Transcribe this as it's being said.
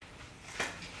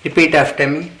Repeat after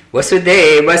me.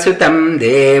 Vasudeva Sutam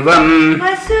Devam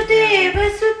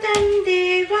Vasudeva Sutam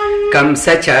Devam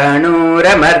Kamsa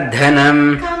Chanura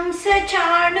Mardhanam Kamsa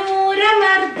Chanura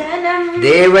Mardhanam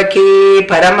Devaki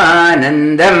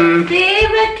Paramanandam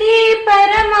Devaki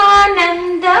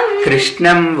Paramanandam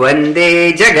Krishnam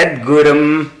Vande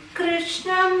Jagadgurum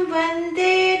Krishnam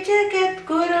Vande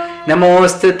Jagadgurum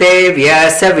Namostute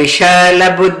Vyasa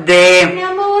Vishala Buddhe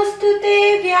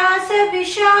Namostute Vyasa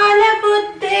Vishala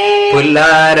Buddhe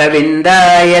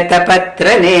Pullaravindayata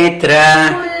Patra Netra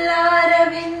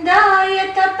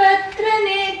Pullaravindayata Patra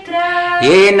Netra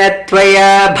Yena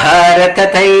Tvaya Bharata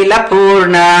Taila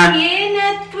Purna Yena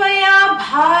Tvaya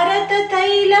Bharata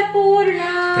Taila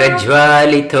Purna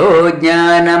Prajvalito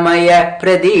Jnanamaya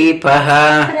Pradipaha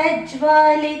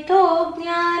Prajvalito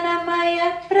Jnanamaya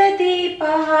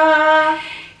Pradipaha.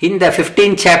 In the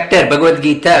 15th chapter Bhagavad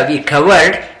Gita we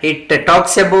covered, it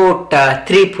talks about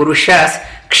three Purushas,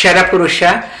 Kshara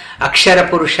Purusha, Akshara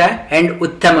Purusha and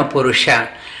Uttama Purusha.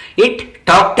 It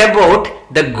talked about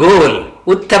the goal,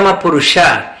 Uttama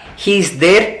Purusha. He is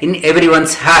there in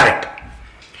everyone's heart.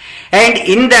 And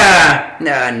in the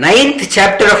 9th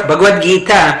chapter of Bhagavad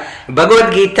Gita,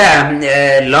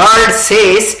 Lord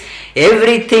says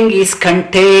everything is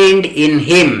contained in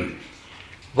Him.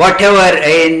 Whatever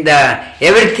in the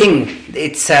everything,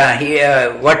 it's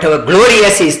whatever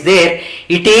glorious is there,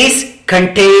 it is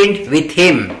contained with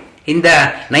Him. In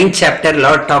the 9th chapter,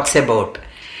 Lord talks about.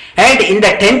 And in the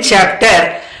 10th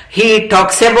chapter, He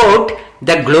talks about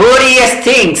the glorious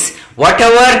things.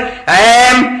 Whatever I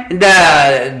am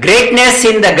the greatness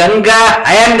in the Ganga,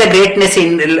 I am the greatness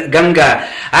in Ganga.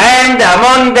 I am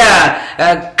among the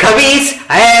Kavis,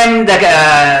 I am the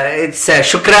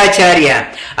Shukracharya.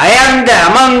 I am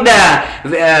among the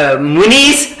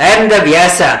Munis, I am the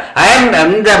Vyasa. I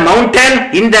am the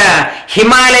mountain in the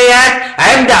Himalaya,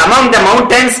 I am among the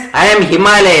mountains, I am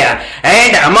Himalaya.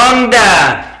 And among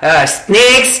the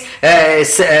snakes, I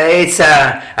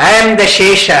am the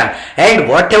Shesha. And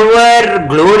whatever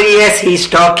glorious he is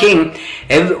talking,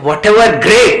 whatever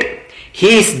great,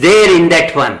 he is there in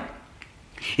that one.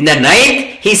 In the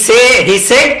 9th, he said,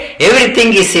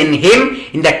 everything is in him.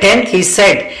 In the 10th, he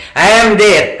said, I am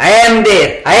there, I am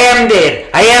there, I am there,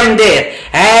 I am there.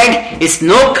 And it's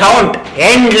no count,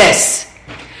 endless.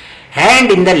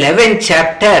 And in the 11th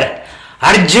chapter,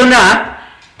 Arjuna,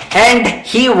 and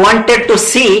he wanted to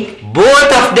see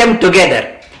both of them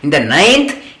together. In the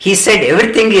 9th, he said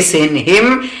everything is in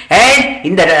him, and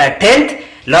in the 10th,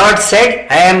 Lord said,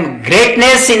 I am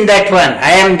greatness in that one,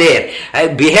 I am there.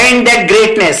 Behind that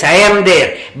greatness, I am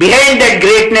there. Behind that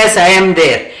greatness, I am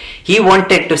there. He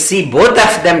wanted to see both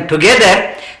of them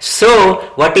together.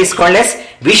 So, what is called as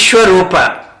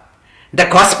Vishwarupa, the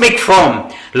cosmic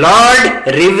form. Lord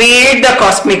revealed the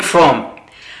cosmic form.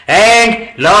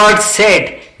 And Lord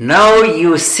said, now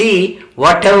you see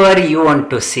whatever you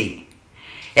want to see.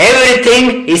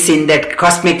 Everything is in that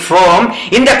cosmic form.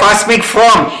 In the cosmic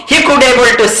form, he could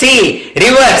able to see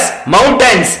rivers,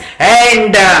 mountains,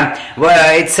 and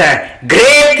it's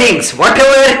great things.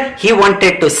 Whatever he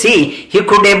wanted to see, he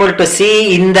could able to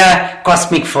see in the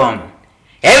cosmic form.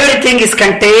 Everything is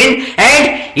contained,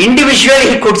 and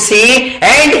individually he could see,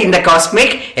 and in the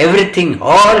cosmic, everything,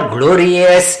 all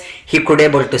glorious, he could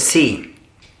able to see.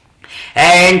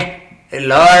 And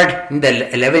Lord, in the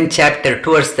 11th chapter,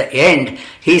 towards the end,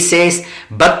 he says,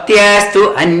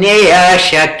 Bhaktyastu anyaya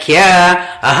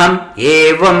shakya aham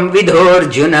evam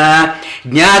vidhorjuna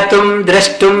jnatum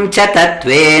drashtum cha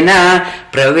tatvena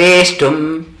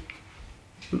praveshtum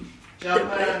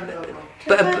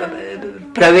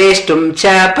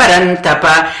cha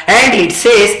parantapa. And it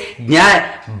says,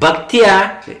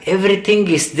 Bhaktya, everything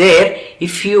is there.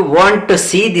 If you want to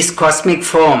see this cosmic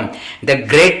form, the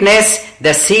greatness,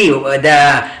 the sea,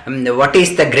 what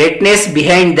is the greatness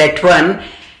behind that one?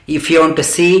 If you want to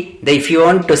see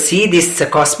this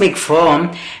cosmic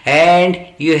form, and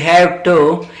you have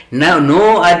to, now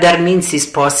no other means is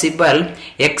possible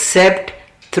except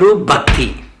through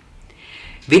bhakti.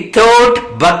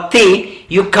 Without bhakti,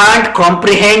 you can't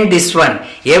comprehend this one.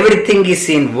 Everything is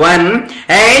in one,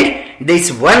 and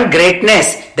this one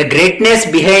greatness, the greatness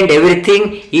behind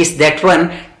everything is that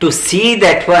one. To see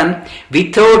that one,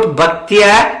 without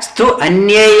bhaktya stu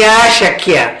anyaya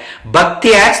shakya.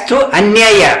 Bhaktya stu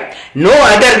anyaya. No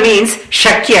other means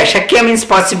shakya. Shakya means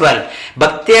possible.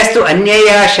 Bhaktya stu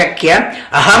anyaya shakya.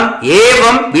 Aham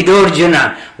evam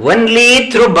vidorjuna. Only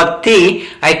through bhakti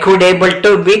I could able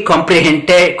to be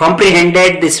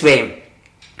comprehended this way.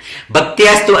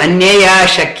 Bhaktyastu anyaya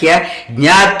shakya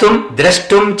jnatum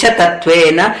drashtum cha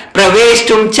tatvena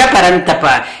praveshtum cha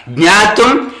parantapa.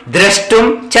 Jnatum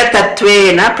drashtum cha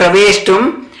tatvena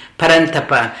praveshtum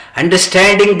parantapa.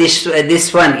 Understanding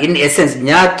this one in essence,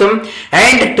 jnatum,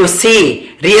 and to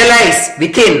see, realize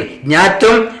within,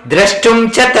 jnatum,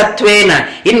 drashtum cha tatvena,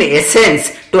 in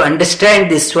essence, to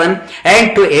understand this one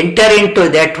and to enter into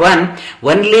that one,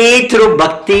 only through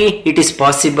bhakti it is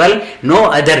possible,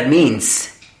 no other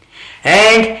means.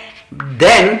 And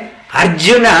then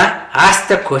Arjuna asked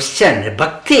the question,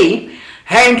 bhakti,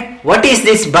 and what is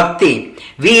this bhakti?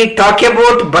 We talk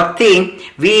about bhakti,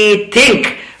 we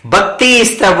think bhakti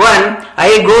is the one,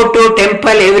 I go to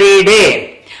temple every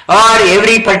day, or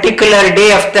every particular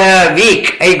day of the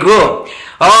week I go,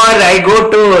 or I go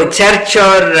to church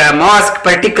or mosque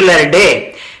particular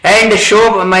day and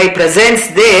show my presence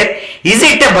there. Is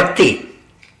it a bhakti?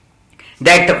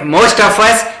 That most of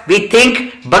us, we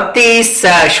think bhakti is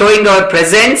showing our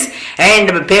presence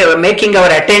and making our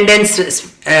attendance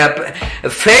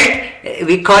felt,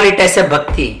 we call it as a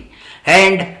bhakti.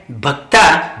 And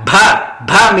bhakta,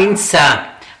 bha means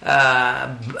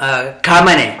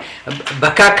kamane,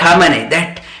 bhaka kamane,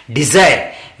 that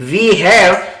desire. We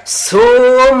have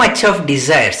so much of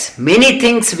desires, many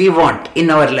things we want in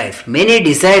our life, many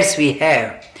desires we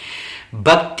have.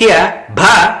 Bhaktya,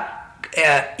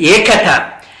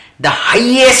 ekata, the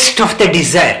highest of the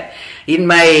desire.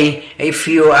 If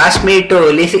you ask me to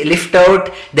lift out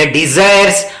the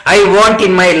desires I want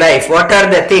in my life, what are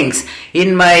the things?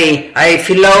 I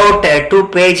fill out a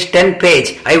 2-page,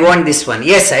 10-page, I want this one,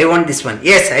 yes, I want this one,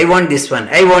 yes, I want this one,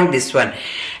 I want this one.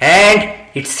 And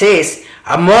it says,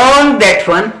 among that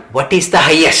one, what is the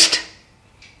highest?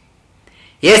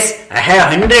 Yes, I have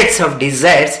hundreds of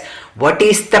desires. What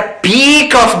is the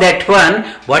peak of that one?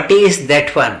 What is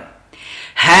that one?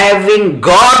 Having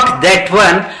got that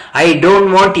one, I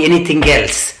don't want anything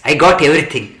else. I got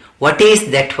everything. What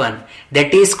is that one?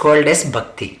 That is called as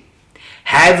bhakti.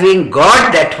 Having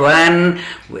got that one,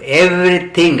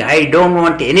 everything, I don't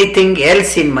want anything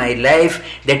else in my life,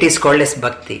 that is called as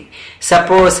bhakti.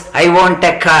 Suppose I want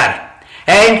a car,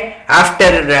 and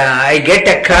after I get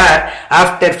a car,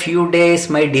 after few days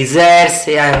my desires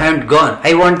haven't gone.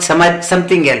 I want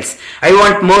something else. I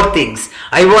want more things.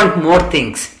 I want more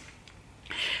things.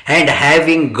 And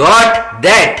having got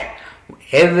that,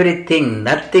 everything,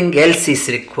 nothing else is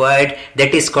required,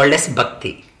 that is called as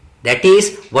bhakti. That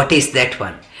is, what is that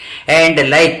one? And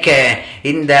like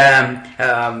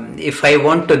if I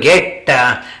want to get,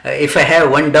 if I have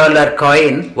 $1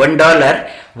 coin,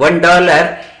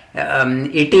 $1,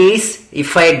 it is,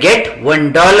 if I get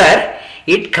 $1,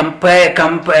 it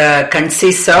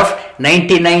consists of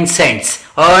 99 cents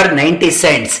or 90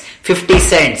 cents, 50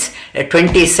 cents,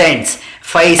 20 cents,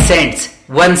 5 cents,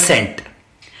 1 cent.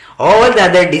 All the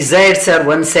other desires are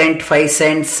 1 cent, 5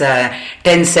 cents,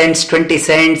 10 cents, 20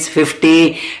 cents,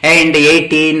 50 and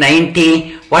 80,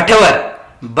 90, whatever.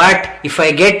 But if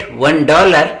I get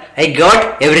 $1, I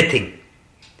got everything.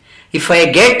 If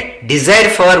I get desire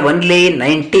for only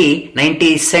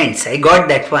 90 cents, I got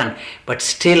that one. But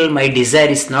still my desire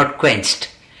is not quenched.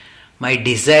 My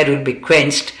desire will be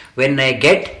quenched when I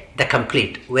get the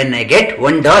complete. When I get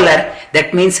 $1,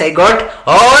 that means I got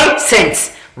all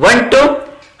cents. 1 to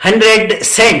 100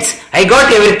 cents. I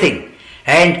got everything.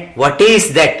 And what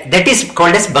is that? That is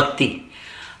called as bhakti.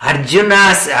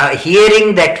 Arjuna's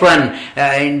hearing that one,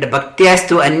 and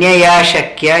bhaktyastu anyaya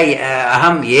shakya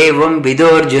aham evam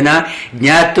vidorjuna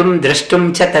jnatum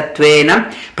drashtum cha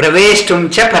tatvena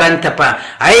praveshtum cha parantapa.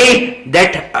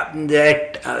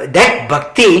 That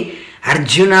bhakti,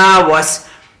 Arjuna was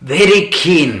very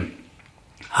keen.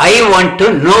 I want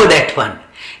to know that one.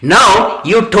 Now,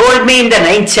 you told me in the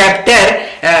 9th chapter,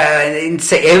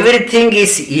 everything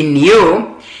is in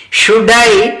you. Should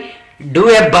I do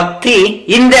a bhakti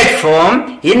in that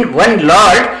form, in one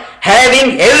Lord,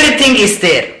 having everything is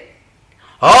there?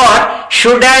 Or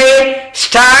should I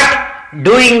start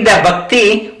doing the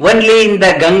bhakti only in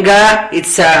the Ganga?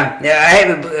 It's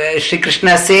Shri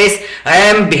Krishna says, I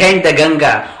am behind the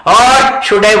Ganga. Or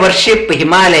should I worship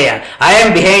Himalaya? I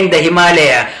am behind the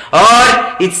Himalaya.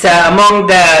 Or it's among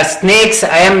the snakes,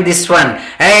 I am this one.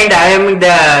 And I am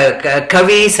the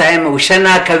Kavis, I am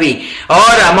Ushana Kavi.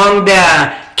 Or among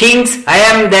the kings, I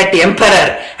am that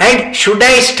emperor. And should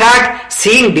I start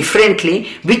seeing differently?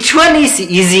 Which one is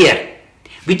easier?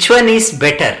 Which one is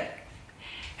better?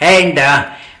 And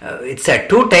it's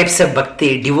 2 types of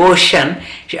bhakti. Devotion,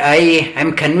 I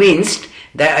am convinced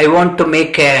that I want to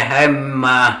make I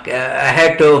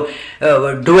have to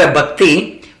do a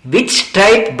bhakti. Which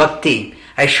type bhakti?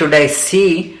 Should I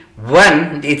see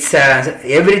one, it's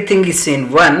everything is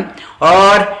in one,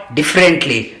 or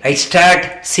differently? I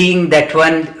start seeing that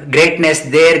one, greatness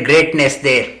there, greatness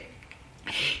there.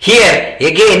 Here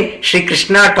again, Sri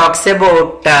Krishna talks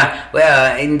about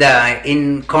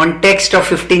in context of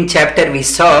 15th chapter we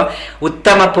saw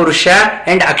Uttama Purusha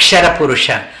and Akshara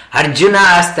Purusha. Arjuna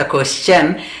asked the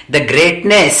question, the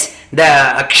greatness, the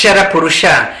Akshara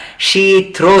Purusha,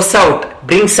 she throws out,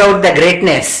 brings out the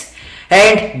greatness,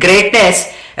 and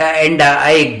greatness, and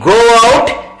I go out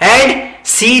and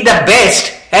see the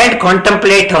best and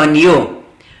contemplate on you.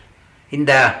 In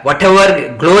the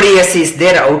whatever glorious is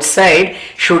there outside,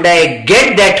 should I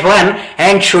get that one,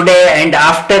 and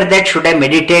after that should I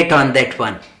meditate on that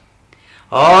one,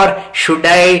 or should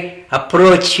I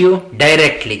approach you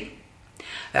directly?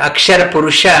 Akshara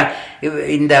Purusha,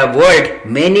 in the world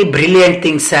many brilliant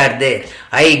things are there.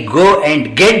 I go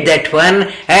and get that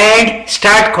one and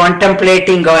start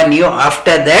contemplating on you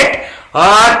after that,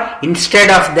 or instead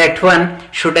of that one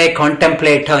should I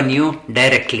contemplate on you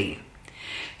directly?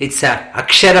 It's a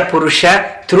Akshara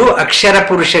Purusha. Through Akshara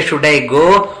Purusha should I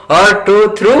go, or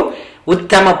through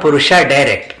Uttama Purusha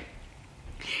direct?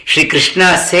 Shri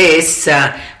Krishna says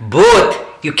both.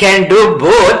 You can do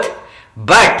both,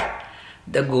 but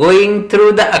the going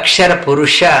through the Akshara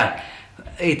Purusha,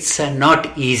 it's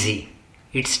not easy.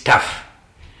 It's tough.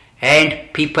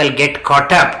 And people get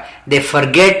caught up. They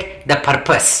forget the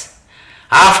purpose.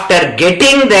 After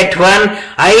getting that one,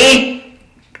 I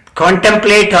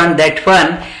contemplate on that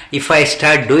one. If I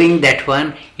start doing that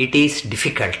one, it is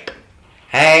difficult.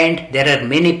 And there are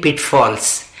many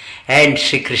pitfalls. And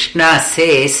Sri Krishna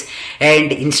says,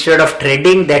 and instead of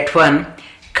treading that one,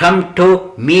 come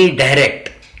to me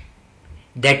direct.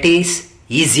 That is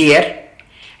easier.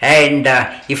 And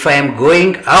if I am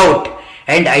going out,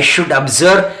 and I should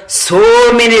observe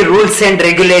so many rules and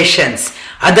regulations,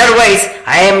 otherwise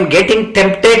I am getting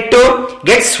tempted to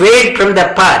get swayed from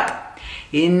the path.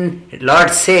 Lord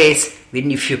says,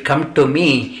 if you come to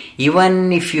me,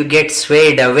 even if you get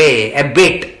swayed away a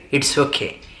bit, it's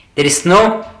okay. There is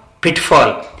no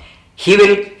pitfall. He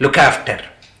will look after.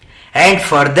 And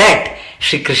for that,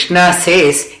 Sri Krishna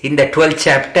says in the 12th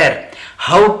chapter,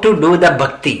 how to do the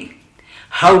bhakti.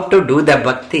 How to do the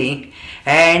bhakti.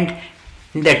 And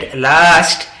in that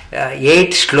last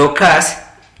 8 shlokas,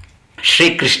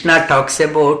 Sri Krishna talks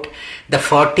about the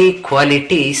 40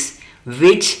 qualities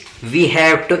which we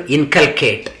have to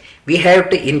inculcate. We have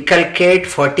to inculcate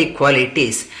 40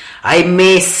 qualities. I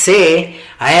may say,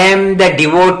 I am the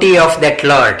devotee of that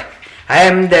Lord. I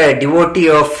am the devotee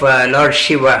of Lord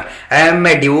Shiva. I am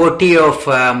a devotee of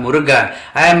Muruga.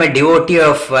 I am a devotee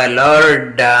of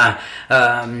Lord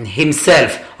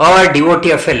himself, or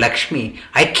devotee of a Lakshmi.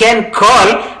 I can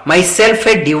call myself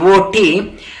a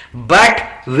devotee, but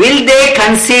will they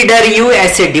consider you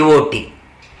as a devotee?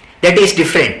 That is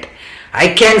different. I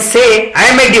can say I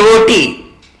am a devotee,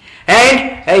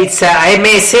 and I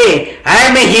may say I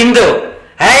am a Hindu,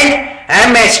 and I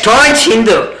am a staunch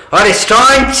Hindu or a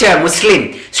staunch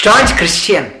Muslim, staunch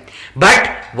Christian. But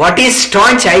what is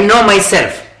staunch? I know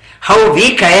myself, how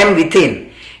weak I am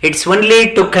within. It's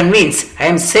only to convince. I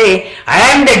am say I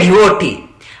am the devotee.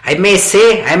 I may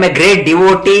say I am a great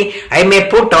devotee. I may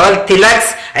put all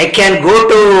tilaks. I can go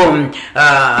to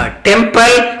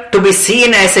temple to be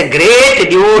seen as a great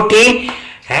devotee.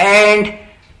 And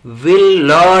will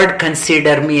Lord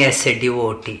consider me as a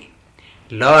devotee?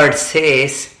 Lord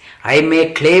says, I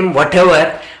may claim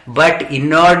whatever, but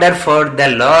in order for the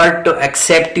Lord to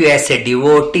accept you as a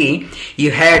devotee,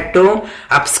 you have to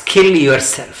upskill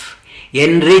yourself,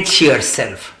 enrich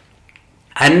yourself.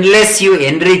 Unless you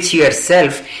enrich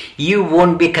yourself, you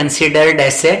won't be considered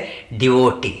as a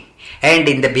devotee. And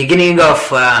in the beginning of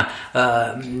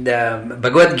the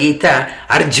Bhagavad Gita,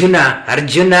 Arjuna,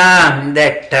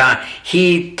 that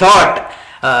he thought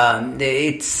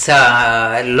it's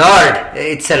a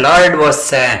Lord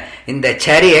was in the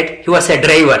chariot, he was a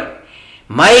driver.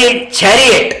 My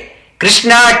chariot,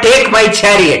 Krishna, take my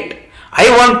chariot. I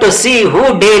want to see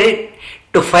who dare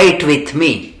to fight with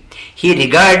me. He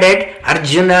regarded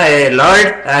Arjuna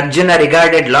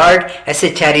regarded Lord as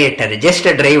a charioteer, just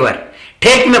a driver.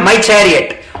 Take me my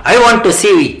chariot. I want to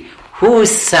see who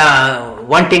is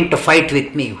wanting to fight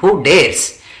with me, who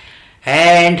dares.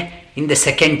 And in the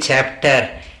 2nd chapter,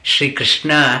 Sri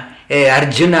Krishna,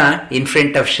 Arjuna in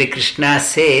front of Sri Krishna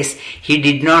says, he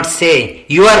did not say,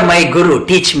 you are my guru,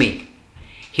 teach me.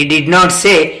 He did not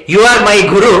say, you are my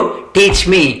guru, teach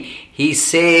me. He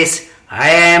says, I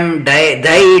am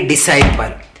thy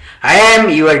disciple. I am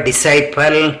your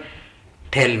disciple,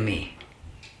 tell me.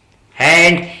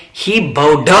 And he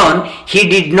bowed down. He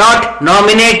did not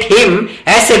nominate him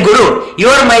as a guru. You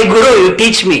are my guru, you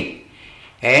teach me.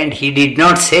 And he did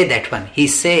not say that one. He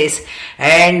says,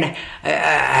 and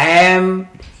I am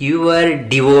your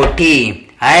devotee.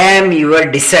 I am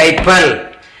your disciple.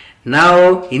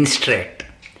 Now instruct.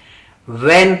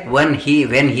 When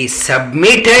he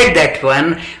submitted that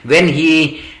one, when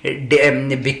he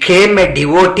became a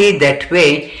devotee that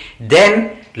way,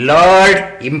 then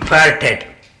Lord imparted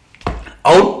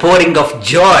outpouring of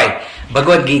joy.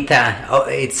 Bhagavad Gita,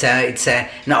 it's an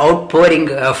outpouring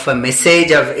of a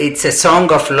message of, it's a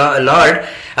song of Lord,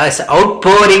 as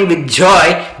outpouring with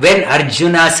joy when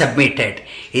Arjuna submitted.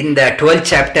 In the 12th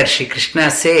chapter, Shri Krishna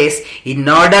says, in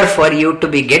order for you to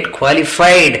get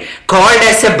qualified, called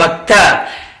as a bhakta,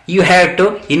 you have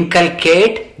to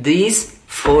inculcate these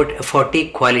 40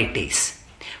 qualities.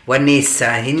 One is,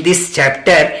 in this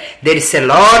chapter, there is a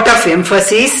lot of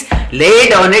emphasis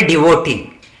laid on a devotee.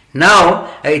 Now,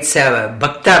 it's a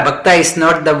bhakta. Bhakta is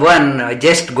not the one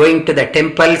just going to the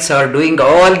temples or doing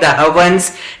all the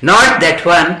havans. Not that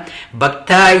one.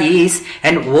 Bhakta is,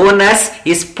 and onus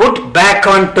is put back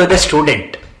onto the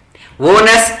student.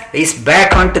 Onus is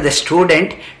back onto the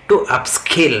student to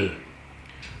upskill.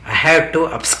 I have to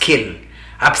upskill.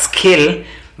 Upskill,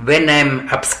 when I am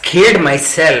upskilled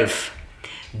myself,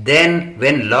 then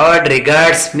when Lord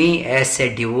regards me as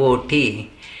a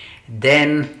devotee,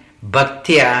 then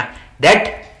Bhaktya,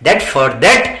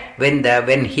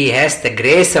 when he has the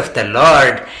grace of the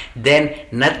Lord, then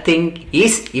nothing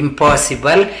is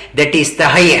impossible. That is the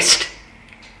highest.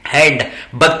 And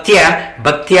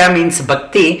Bhaktya means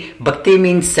bhakti. Bhakti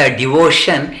means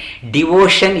devotion.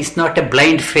 Devotion is not a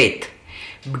blind faith.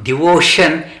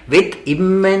 Devotion with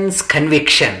immense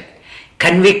conviction.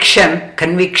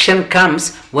 Conviction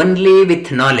comes only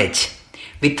with knowledge.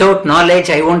 Without knowledge,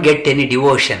 I won't get any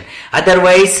devotion.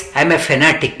 Otherwise, I am a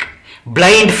fanatic.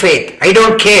 Blind faith. I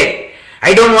don't care.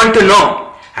 I don't want to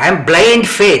know. I am blind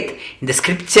faith. The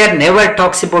scripture never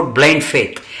talks about blind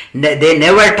faith. They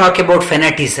never talk about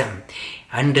fanaticism.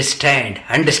 Understand.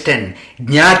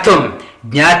 Jnatum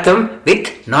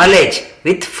with knowledge,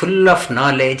 with full of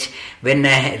knowledge. When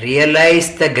I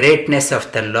realize the greatness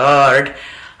of the Lord,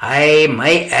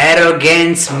 my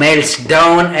arrogance melts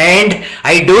down and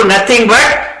I do nothing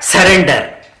but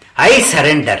surrender. I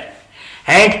surrender.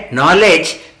 And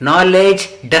knowledge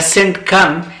doesn't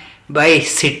come by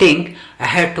sitting. I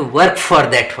have to work for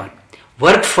that one.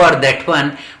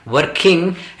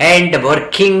 Working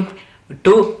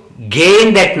to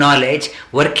gain that knowledge.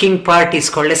 Working part is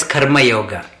called as karma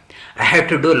yoga. I have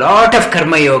to do lot of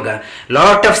karma yoga,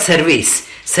 lot of service,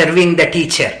 serving the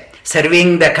teacher,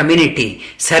 serving the community,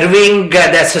 serving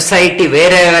the society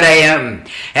wherever I am,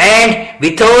 and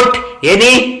without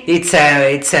any it's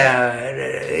a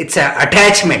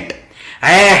attachment.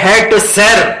 I have to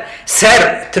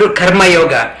serve through karma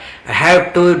yoga. I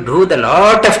have to do the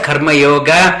lot of karma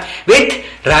yoga with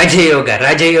Raja Yoga.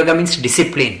 Raja Yoga means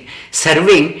discipline.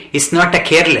 Serving is not a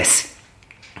careless.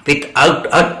 With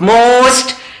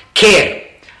utmost care,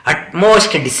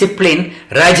 utmost discipline,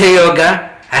 Raja Yoga,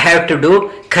 I have to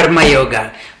do karma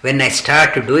yoga. When I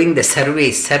start doing the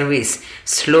service,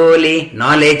 slowly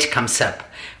knowledge comes up.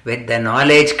 When the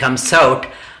knowledge comes out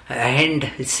and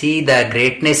see the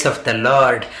greatness of the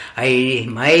Lord,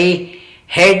 my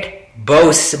head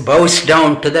bows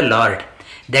down to the Lord.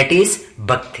 That is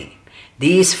bhakti.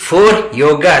 These 4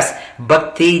 yogas,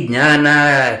 bhakti,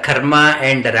 jnana, karma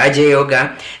and Raja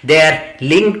Yoga, they are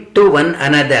linked to one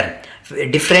another.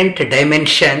 Different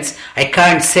dimensions. I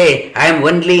can't say I am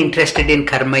only interested in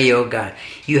karma yoga.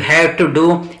 You have to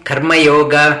do karma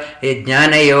yoga,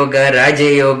 jnana yoga,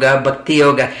 Raja Yoga, bhakti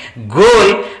yoga.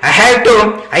 Goal, I have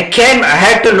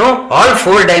to know all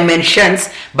 4 dimensions,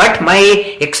 but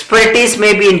my expertise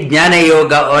may be in jnana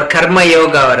yoga or karma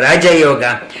yoga or Raja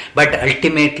Yoga. But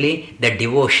ultimately the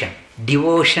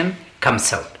devotion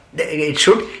comes out. It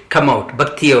should come out,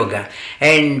 Bhakti Yoga.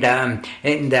 And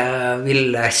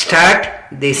we'll start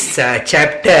this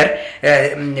chapter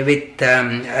with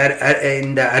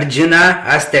in the Arjuna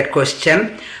asked that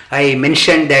question. I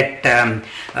mentioned that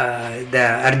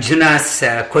the Arjuna's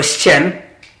question,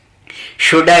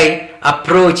 should I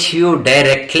approach you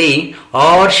directly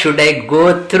or should I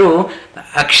go through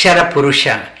Akshara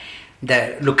Purusha?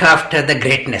 Look after the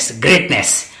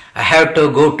greatness. I have to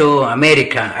go to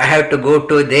America. I have to go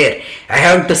to there. I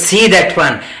have to see that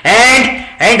one. And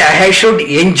I should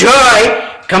enjoy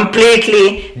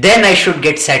completely. Then I should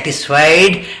get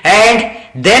satisfied. And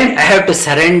then I have to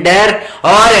surrender.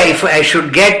 Or if I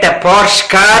should get a Porsche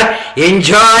car,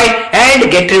 enjoy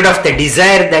and get rid of the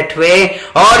desire that way.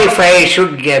 Or if I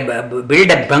should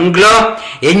build a bungalow,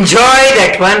 enjoy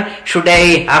that one.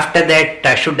 After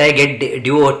that, should I get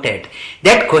devoted?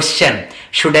 That question.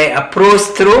 Should I approach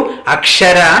through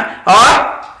Akshara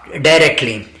or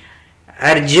directly?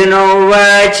 Arjuna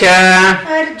uvacha.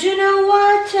 Arjuna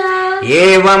uvacha.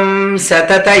 Evam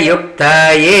satata yukta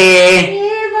ye.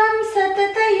 Evam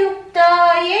satata yukta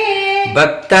ye.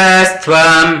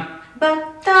 Bhaktastvam.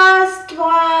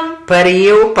 Bhaktastvam.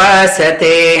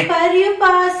 Paryupasate.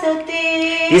 Paryupasate.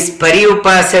 This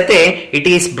paryupasate, it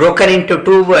is broken into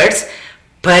two words.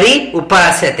 Pari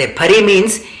upasate. Pari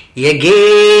means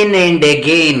again and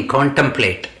again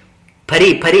contemplate.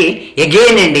 Pari,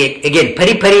 again and again.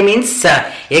 Pari means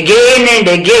again and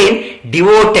again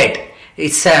devoted.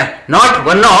 It's not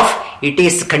one off, it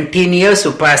is continuous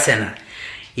upasana.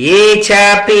 Ye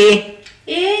chapi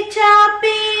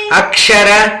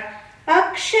akshara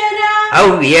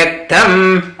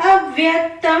avyaktam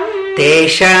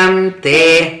tesham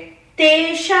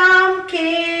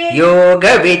ke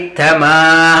yoga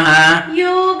vittamaha.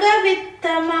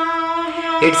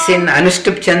 It's in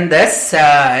Anushtup Chandas,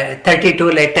 32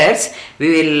 letters. We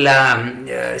will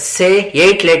say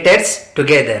 8 letters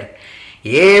together.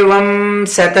 Evam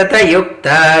satata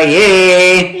yukta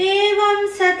ye.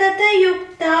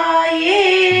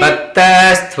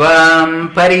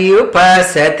 Bhaktastvam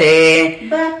paryupasate.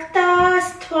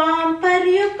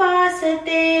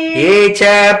 Ye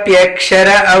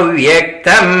chapyakshara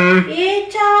avyaktam.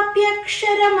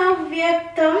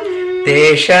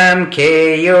 Tesham ke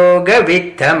yoga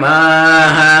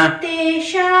vittamaha.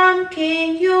 Tesham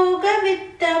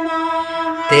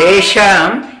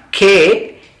ke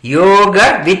yoga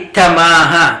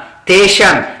vittamaha.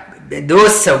 Tesham,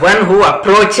 those one who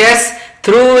approaches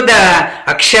through the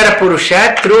Akshara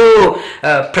Purusha, through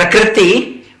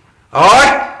Prakriti, or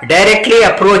directly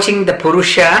approaching the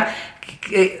Purusha,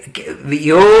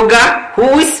 yoga,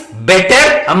 who is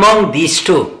better among these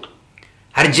two?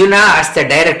 Arjuna asked a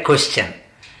direct question.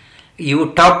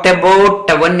 You talked about,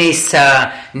 one is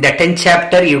in the 10th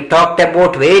chapter, you talked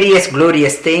about various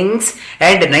glorious things,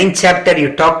 and the 9th chapter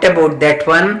you talked about that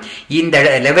one. In the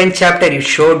 11th chapter you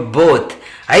showed both.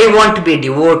 I want to be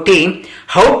devotee.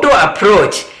 How to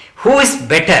approach? Who is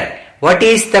better? What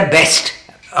is the best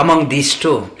among these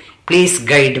two? Please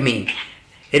guide me.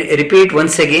 Repeat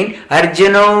once again.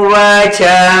 Arjuna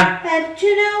uvacha.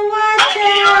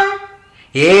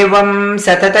 Evam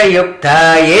satata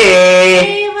yukta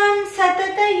ye.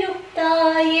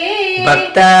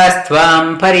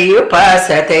 Bhaktastvam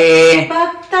paryupasate.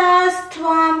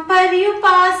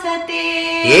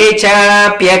 Ye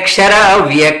chapyakshara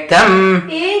avyaktam.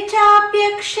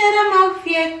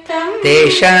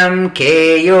 Tesham ke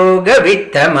yoga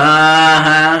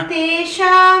vittamaha.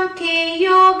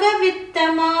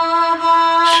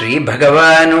 Shri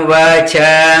Bhagavan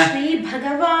uvacha.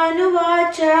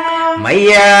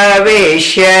 Maya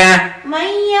veshya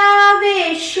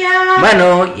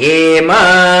mano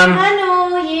yemam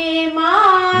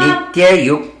nitya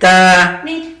yukta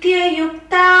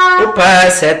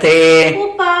upasate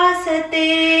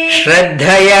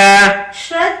shraddhaya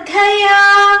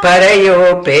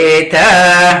parayopeta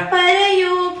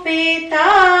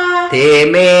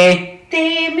teme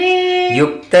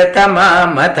yuktatama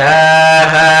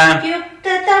mataha.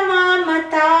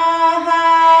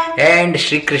 And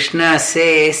Sri Krishna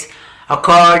says,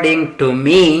 according to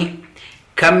me,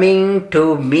 coming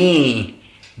to me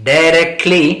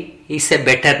directly is a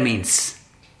better means.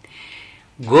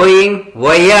 Going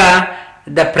via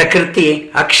the Prakriti,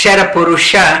 Akshara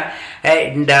Purusha,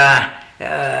 and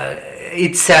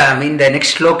it's in the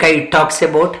next sloka it talks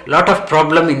about lot of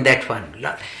problem in that one.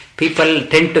 People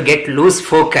tend to get loose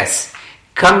focus.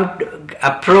 Come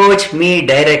approach me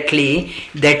directly.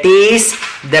 That is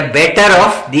the better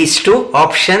of these two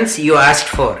options you asked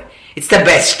for. It's the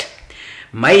best.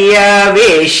 Maya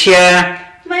veshya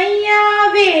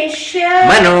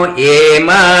mano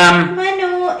emam.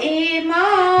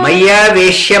 Maya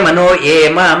veshya mano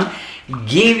emam.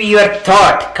 Give your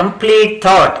thought, complete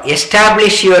thought.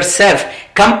 Establish yourself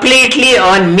completely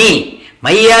on me.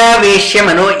 Maya veshya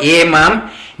mano emam.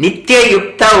 Nitya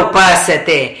yukta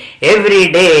upasate.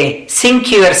 Every day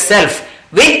sink yourself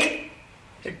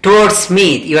towards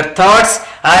me. Your thoughts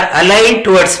are aligned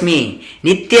towards me.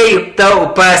 Nitya yukta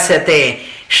upasate.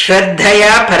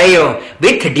 Shraddhaya parayo.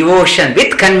 With devotion,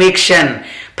 with conviction.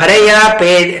 Paraya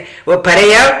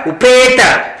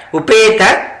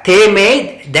upeta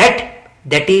teme.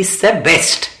 That is the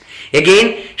best.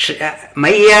 Again,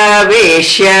 Maya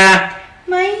veshya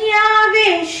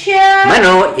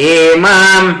mano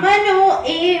emam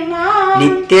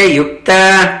nitya yukta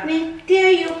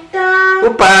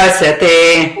upasate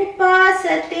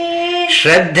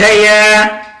shraddhaya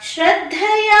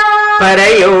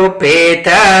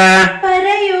parayopeta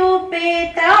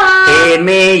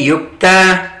teme yukta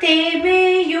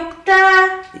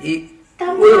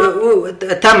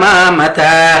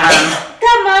Tamamatah.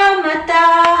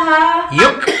 Tamamataha.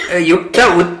 Yukta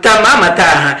Uttama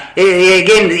Matah.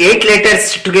 Again, 8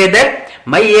 letters together.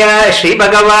 Maya Shri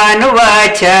Bhagavan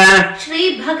Vacha.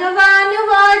 Shri Bhagavan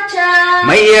Vacha.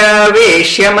 Maya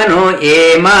Veshyamano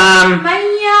Emam.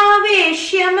 Maya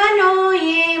Veshyamano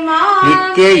Yema.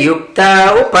 Nitya Yukta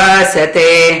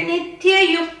Upasate. Nitya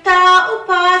Yukta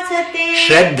Upasate.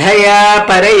 Shraddhaya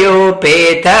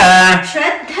Parayopeta.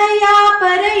 Shraddhaya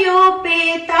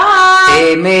Parayopeta.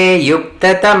 Te me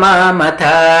Yukta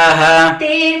Tamamatah.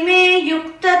 Te me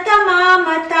Yukta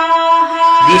Tamamataha.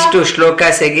 These 2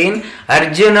 shlokas again.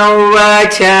 Arjuna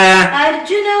Vacha.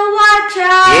 Arjuna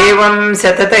Vacha. Evam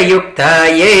Satata Yukta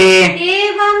Ye.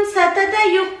 Evam Satata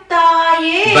Yukta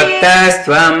Ye.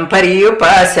 Bhaktastvām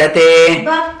pariyupāsate.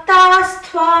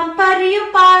 Bhaktastvām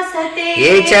pariyupāsate.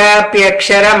 Ye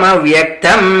chāpyaksharam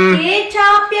avyaktam. Ye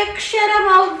chāpyaksharam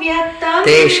avyaktam.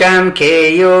 Tesham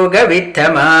ke yoga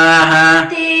vittamāha.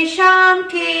 Tesham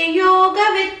ke yoga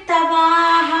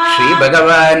vittamaha. Shri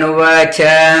Bhagavan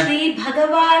Vacha. Shri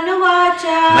Bhagavan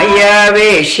Vacha. Maya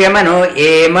veshyamano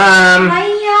emam.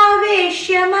 Maya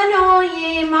veshyamano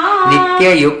yemam.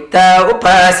 Nitya yukta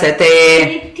upasate.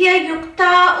 Nitya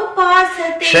yukta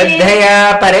upasate. Shraddhaya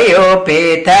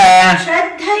parayopeta.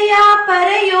 Shraddhaya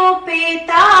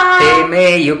parayopeta. Te me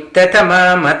yukta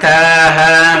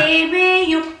tamamataha. Te me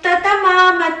yukta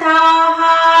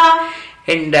tamamataha.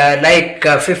 And like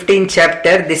 15th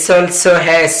chapter, this also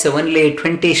has only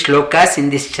 20 shlokas in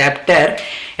this chapter.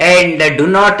 And do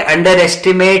not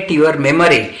underestimate your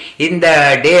memory. In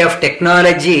the day of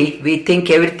technology, we think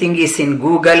everything is in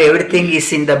Google, everything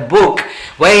is in the book.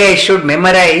 Why I should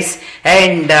memorize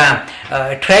and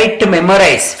try to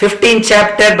memorize 15th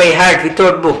chapter by heart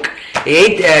without book,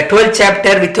 12th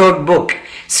chapter without book.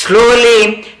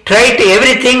 Slowly try to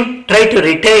everything, try to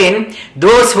retain.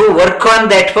 Those who work on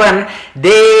that one,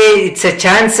 it's a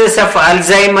chances of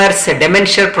Alzheimer's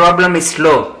dementia problem is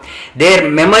low. Their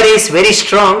memory is very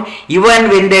strong. Even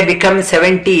when they become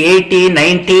 70, 80,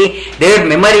 90, their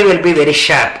memory will be very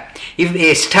sharp. If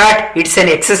they start, it's an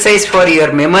exercise for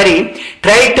your memory.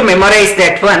 Try to memorize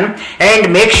that one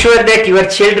and make sure that your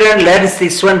children learns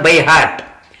this one by heart.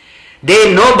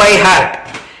 They know by heart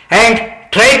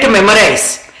and try to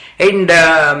memorize. And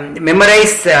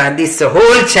memorize this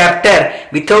whole chapter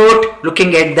without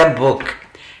looking at the book.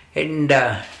 And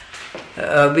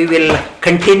we will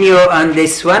continue on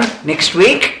this one next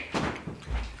week.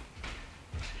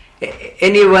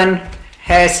 Anyone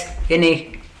has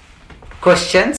any questions?